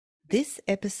This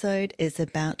episode is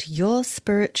about your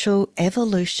spiritual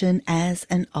evolution as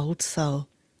an old soul.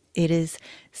 It is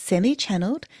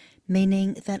semi-channeled,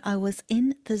 meaning that I was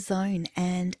in the zone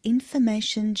and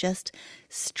information just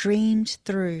streamed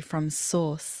through from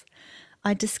source.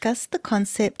 I discussed the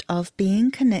concept of being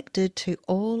connected to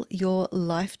all your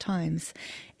lifetimes,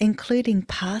 including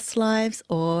past lives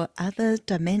or other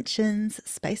dimensions,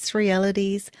 space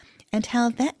realities, and how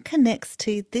that connects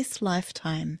to this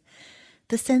lifetime.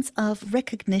 The sense of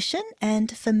recognition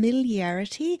and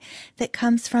familiarity that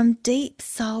comes from deep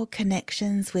soul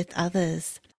connections with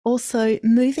others. Also,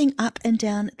 moving up and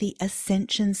down the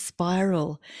ascension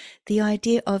spiral, the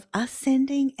idea of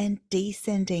ascending and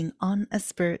descending on a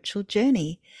spiritual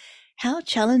journey. How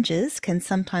challenges can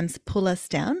sometimes pull us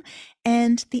down,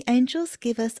 and the angels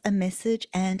give us a message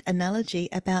and analogy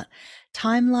about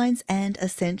timelines and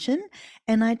ascension.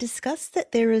 And I discussed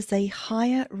that there is a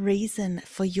higher reason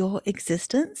for your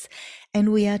existence,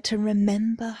 and we are to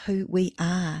remember who we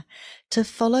are, to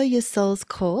follow your soul's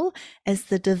call as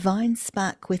the divine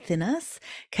spark within us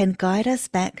can guide us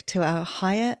back to our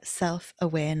higher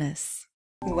self-awareness.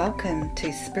 Welcome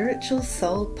to Spiritual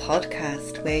Soul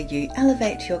Podcast, where you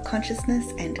elevate your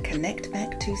consciousness and connect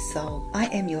back to soul. I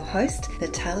am your host,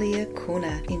 Natalia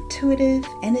Kuna, intuitive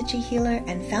energy healer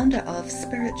and founder of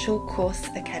Spiritual Course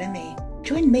Academy.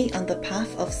 Join me on the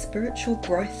path of spiritual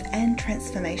growth and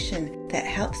transformation that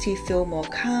helps you feel more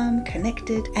calm,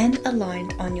 connected, and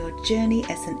aligned on your journey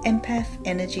as an empath,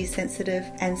 energy sensitive,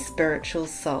 and spiritual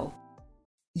soul.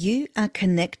 You are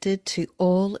connected to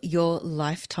all your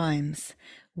lifetimes.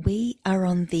 We are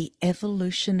on the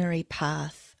evolutionary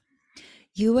path.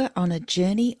 You are on a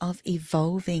journey of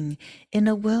evolving in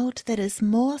a world that is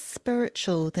more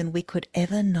spiritual than we could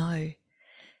ever know.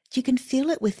 You can feel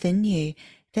it within you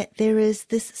that there is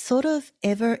this sort of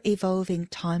ever-evolving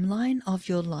timeline of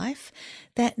your life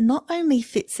that not only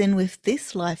fits in with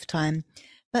this lifetime,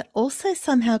 but also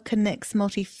somehow connects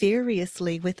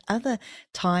multifariously with other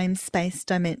time, space,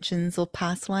 dimensions, or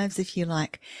past lives, if you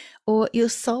like, or your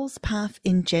soul's path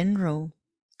in general.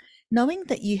 Knowing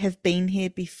that you have been here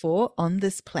before on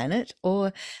this planet,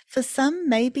 or for some,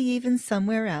 maybe even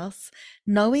somewhere else,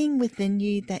 knowing within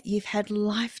you that you've had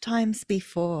lifetimes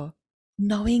before,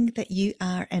 knowing that you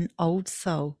are an old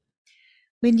soul.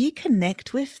 When you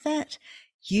connect with that,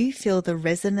 you feel the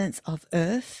resonance of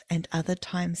Earth and other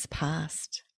times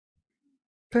past.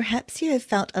 Perhaps you have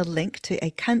felt a link to a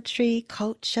country,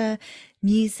 culture,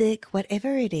 music,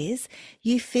 whatever it is.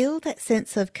 You feel that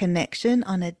sense of connection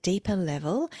on a deeper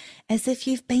level, as if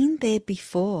you've been there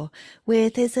before, where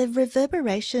there's a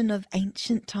reverberation of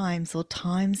ancient times or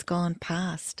times gone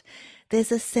past.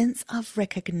 There's a sense of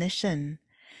recognition.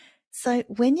 So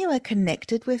when you are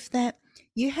connected with that,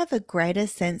 you have a greater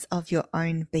sense of your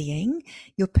own being,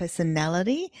 your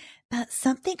personality, but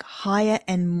something higher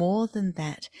and more than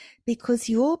that, because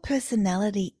your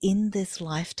personality in this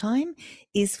lifetime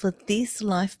is for this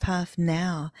life path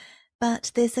now.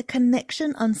 But there's a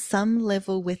connection on some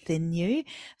level within you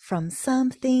from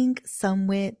something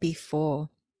somewhere before.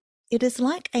 It is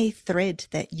like a thread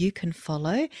that you can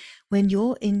follow when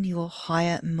you're in your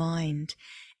higher mind.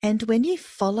 And when you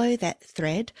follow that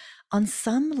thread, on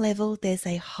some level, there's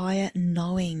a higher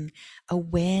knowing,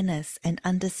 awareness, and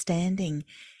understanding,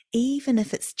 even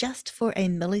if it's just for a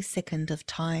millisecond of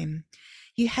time.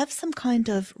 You have some kind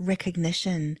of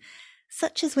recognition,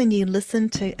 such as when you listen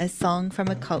to a song from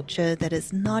a culture that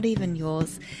is not even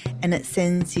yours, and it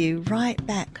sends you right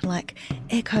back like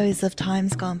echoes of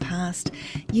times gone past.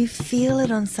 You feel it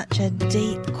on such a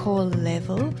deep core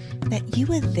level that you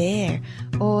were there,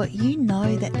 or you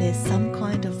know that there's some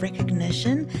kind of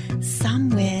recognition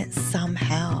somewhere,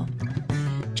 somehow.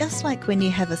 Just like when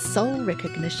you have a soul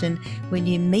recognition when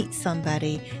you meet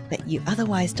somebody that you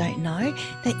otherwise don't know,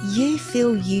 that you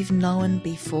feel you've known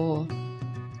before.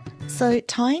 So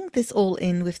tying this all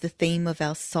in with the theme of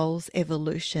our soul's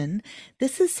evolution,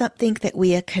 this is something that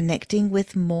we are connecting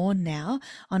with more now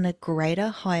on a greater,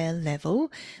 higher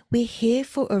level. We're here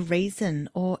for a reason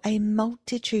or a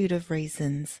multitude of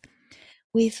reasons.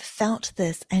 We've felt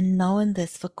this and known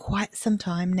this for quite some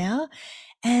time now,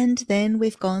 and then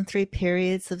we've gone through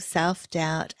periods of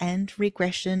self-doubt and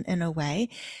regression in a way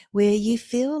where you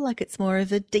feel like it's more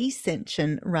of a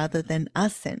descension rather than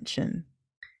ascension.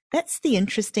 That's the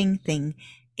interesting thing.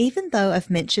 Even though I've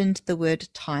mentioned the word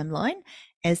timeline,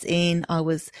 as in I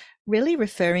was really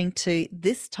referring to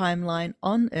this timeline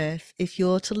on Earth, if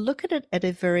you're to look at it at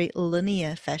a very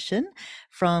linear fashion,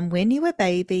 from when you were a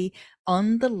baby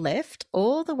on the left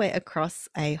all the way across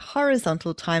a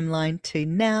horizontal timeline to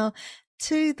now,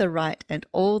 to the right and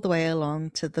all the way along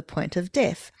to the point of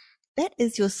death. That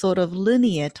is your sort of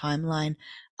linear timeline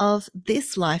of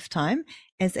this lifetime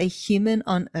as a human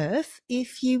on Earth,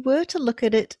 if you were to look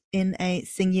at it in a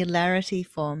singularity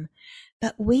form.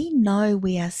 But we know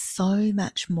we are so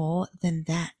much more than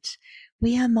that.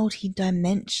 We are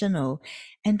multidimensional,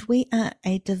 and we are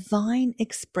a divine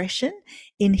expression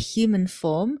in human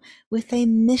form with a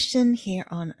mission here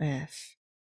on Earth.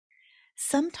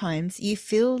 Sometimes you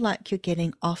feel like you're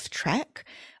getting off track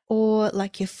or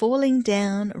like you're falling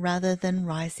down rather than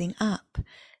rising up.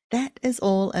 That is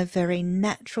all a very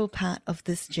natural part of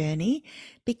this journey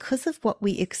because of what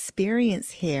we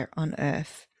experience here on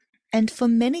Earth. And for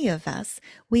many of us,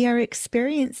 we are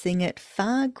experiencing it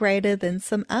far greater than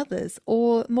some others,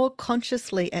 or more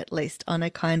consciously at least, on a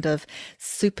kind of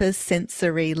super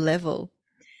sensory level.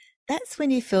 That's when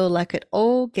you feel like it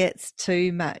all gets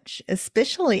too much,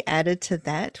 especially added to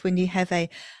that when you have a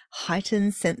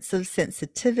heightened sense of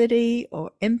sensitivity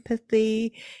or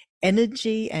empathy,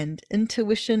 energy, and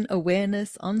intuition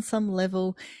awareness on some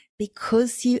level,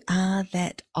 because you are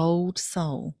that old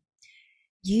soul.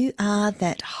 You are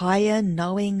that higher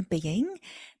knowing being,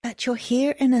 but you're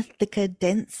here in a thicker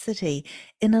density,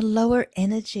 in a lower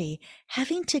energy,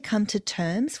 having to come to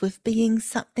terms with being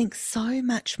something so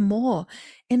much more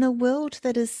in a world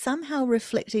that is somehow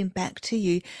reflecting back to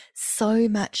you so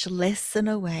much less in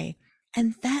a way.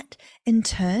 And that in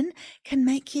turn can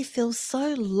make you feel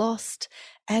so lost,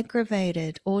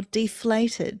 aggravated, or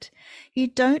deflated. You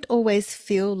don't always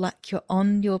feel like you're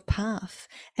on your path,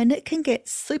 and it can get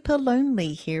super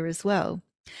lonely here as well.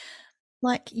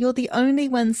 Like you're the only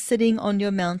one sitting on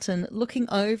your mountain looking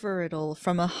over it all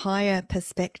from a higher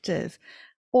perspective.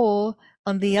 Or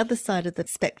on the other side of the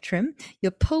spectrum,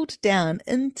 you're pulled down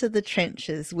into the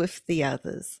trenches with the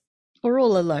others, or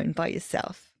all alone by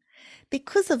yourself.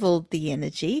 Because of all the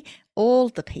energy, all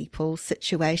the people,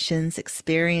 situations,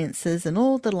 experiences, and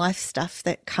all the life stuff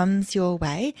that comes your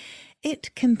way,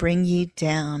 it can bring you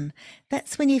down.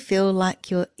 That's when you feel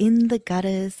like you're in the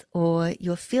gutters, or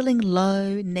you're feeling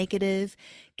low, negative,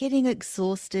 getting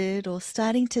exhausted, or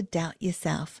starting to doubt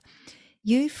yourself.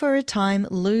 You, for a time,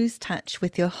 lose touch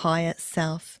with your higher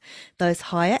self. Those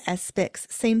higher aspects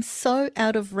seem so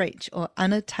out of reach or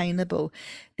unattainable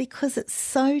because it's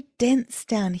so dense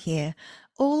down here.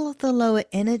 All of the lower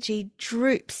energy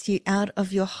droops you out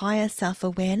of your higher self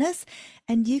awareness,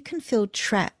 and you can feel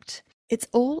trapped. It's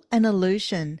all an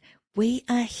illusion. We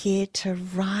are here to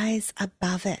rise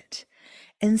above it.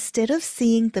 Instead of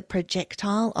seeing the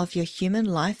projectile of your human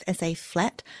life as a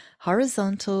flat,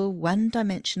 horizontal,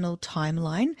 one-dimensional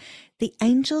timeline, the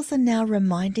angels are now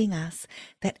reminding us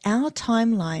that our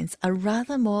timelines are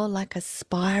rather more like a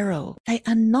spiral. They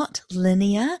are not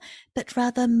linear, but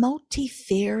rather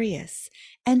multifarious,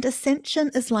 and ascension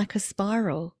is like a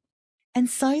spiral. And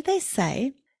so they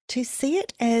say to see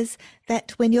it as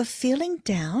that when you're feeling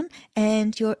down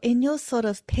and you're in your sort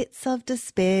of pits of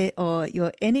despair, or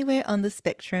you're anywhere on the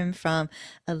spectrum from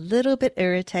a little bit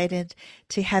irritated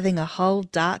to having a whole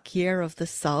dark year of the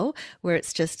soul where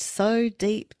it's just so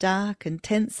deep, dark, and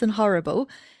tense and horrible,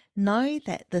 know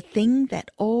that the thing that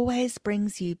always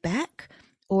brings you back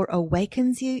or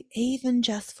awakens you, even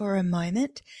just for a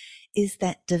moment, is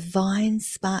that divine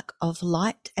spark of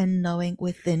light and knowing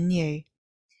within you.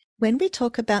 When we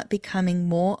talk about becoming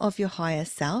more of your higher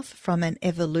self from an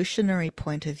evolutionary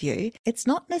point of view, it's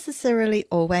not necessarily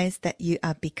always that you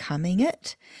are becoming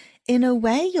it. In a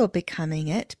way, you're becoming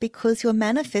it because you're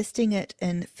manifesting it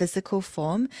in physical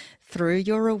form through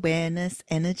your awareness,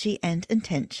 energy, and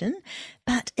intention.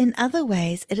 But in other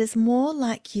ways, it is more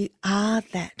like you are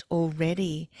that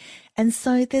already. And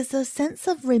so there's a sense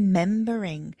of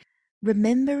remembering.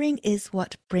 Remembering is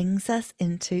what brings us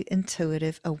into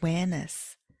intuitive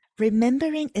awareness.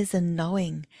 Remembering is a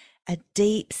knowing, a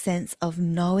deep sense of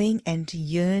knowing and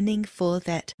yearning for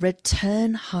that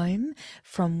return home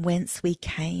from whence we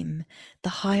came, the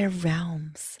higher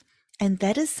realms. And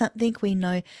that is something we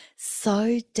know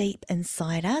so deep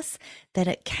inside us that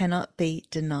it cannot be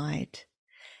denied.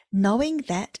 Knowing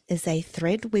that is a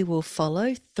thread we will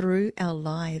follow through our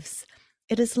lives.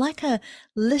 It is like a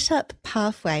lit up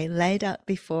pathway laid out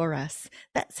before us.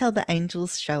 That's how the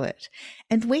angels show it.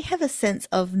 And we have a sense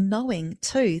of knowing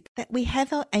too that we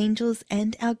have our angels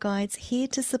and our guides here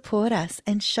to support us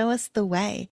and show us the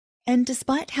way. And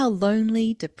despite how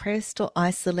lonely, depressed, or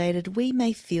isolated we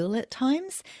may feel at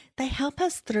times, they help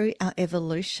us through our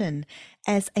evolution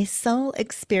as a soul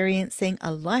experiencing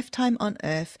a lifetime on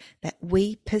earth that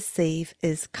we perceive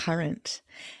is current.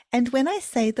 And when I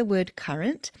say the word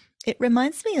current, it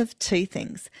reminds me of two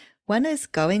things. One is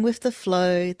going with the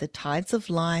flow, the tides of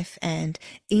life, and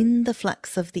in the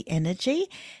flux of the energy.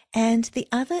 And the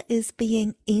other is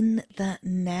being in the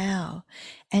now.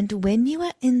 And when you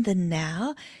are in the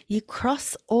now, you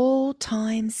cross all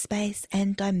time, space,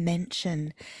 and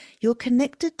dimension. You're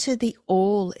connected to the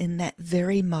all in that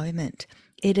very moment.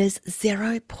 It is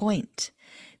 0 point,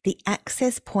 the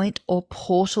access point or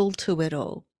portal to it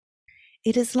all.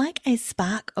 It is like a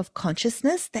spark of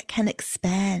consciousness that can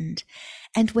expand.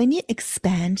 And when you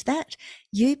expand that,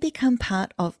 you become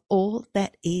part of all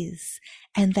that is.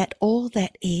 And that all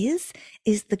that is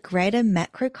the greater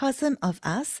macrocosm of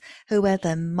us who are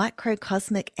the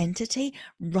microcosmic entity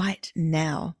right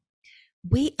now.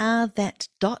 We are that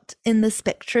dot in the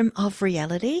spectrum of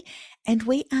reality, and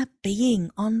we are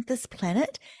being on this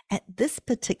planet at this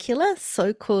particular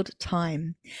so-called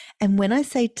time. And when I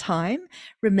say time,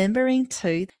 remembering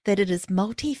too that it is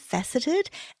multifaceted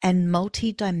and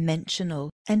multidimensional.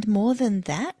 And more than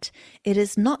that, it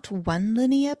is not one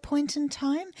linear point in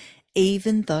time,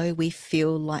 even though we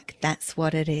feel like that's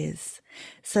what it is.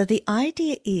 So the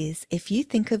idea is, if you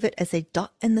think of it as a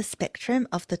dot in the spectrum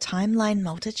of the timeline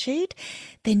multitude,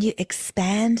 then you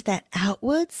expand that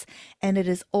outwards and it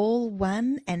is all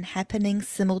one and happening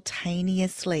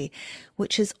simultaneously,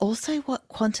 which is also what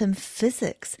quantum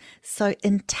physics so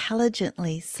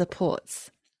intelligently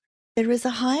supports. There is a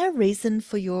higher reason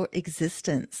for your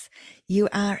existence. You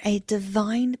are a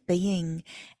divine being,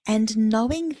 and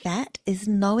knowing that is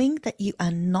knowing that you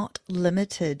are not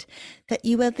limited, that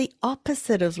you are the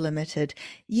opposite of limited.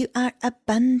 You are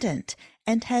abundant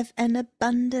and have an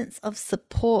abundance of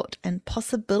support and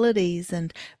possibilities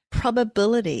and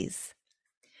probabilities.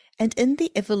 And in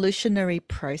the evolutionary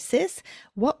process,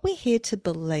 what we're here to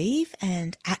believe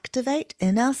and activate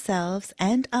in ourselves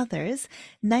and others,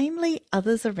 namely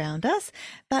others around us,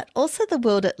 but also the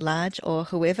world at large or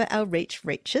whoever our reach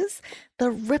reaches,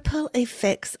 the ripple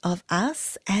effects of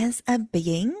us as a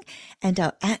being and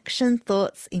our action,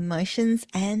 thoughts, emotions,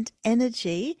 and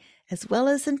energy, as well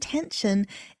as intention,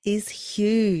 is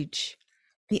huge.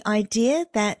 The idea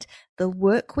that the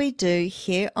work we do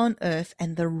here on earth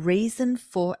and the reason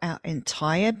for our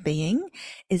entire being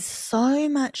is so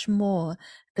much more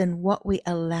than what we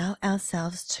allow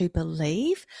ourselves to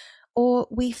believe, or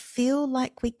we feel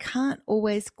like we can't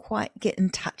always quite get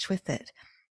in touch with it.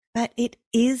 But it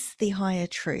is the higher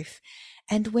truth.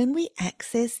 And when we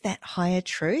access that higher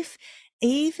truth,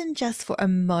 even just for a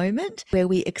moment where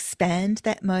we expand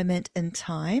that moment in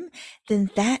time,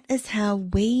 then that is how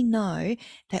we know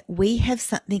that we have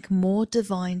something more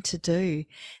divine to do,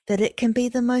 that it can be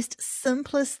the most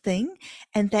simplest thing,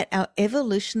 and that our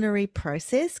evolutionary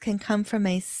process can come from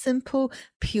a simple,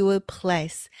 pure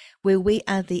place where we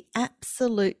are the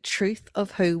absolute truth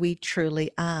of who we truly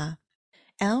are.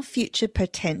 Our future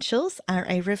potentials are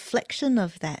a reflection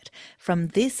of that from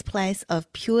this place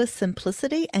of pure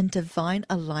simplicity and divine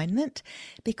alignment,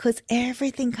 because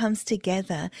everything comes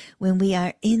together when we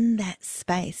are in that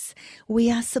space.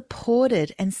 We are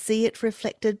supported and see it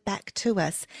reflected back to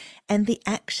us, and the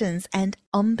actions and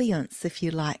ambience, if you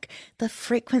like, the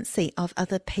frequency of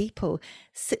other people,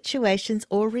 situations,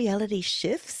 or reality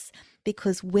shifts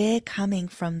because we're coming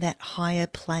from that higher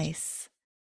place.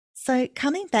 So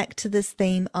coming back to this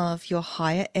theme of your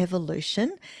higher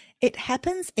evolution, it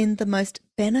happens in the most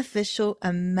beneficial,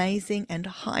 amazing, and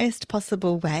highest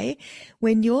possible way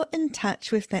when you're in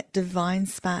touch with that divine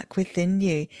spark within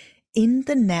you, in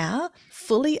the now,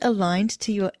 fully aligned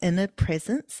to your inner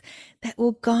presence that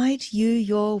will guide you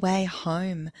your way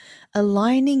home,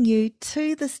 aligning you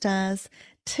to the stars,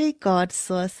 to God's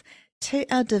source, to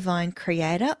our divine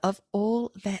creator of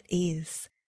all that is.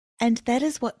 And that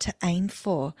is what to aim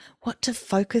for, what to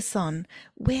focus on,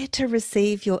 where to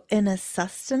receive your inner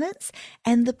sustenance,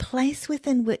 and the place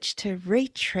within which to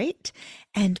retreat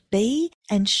and be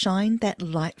and shine that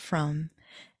light from.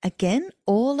 Again,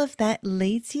 all of that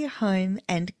leads you home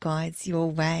and guides your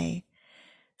way.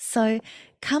 So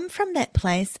come from that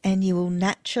place and you will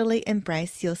naturally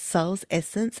embrace your soul's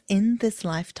essence in this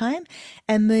lifetime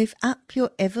and move up your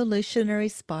evolutionary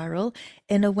spiral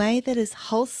in a way that is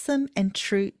wholesome and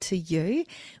true to you,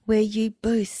 where you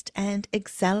boost and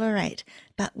accelerate,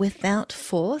 but without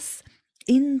force,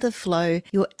 in the flow,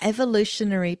 your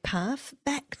evolutionary path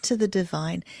back to the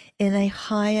divine in a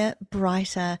higher,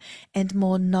 brighter, and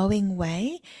more knowing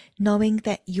way, knowing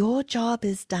that your job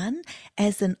is done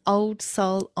as an old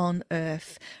soul on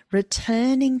earth,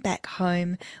 returning back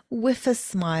home with a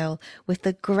smile, with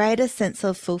a greater sense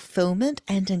of fulfillment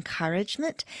and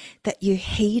encouragement that you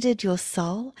heeded your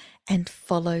soul and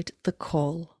followed the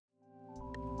call.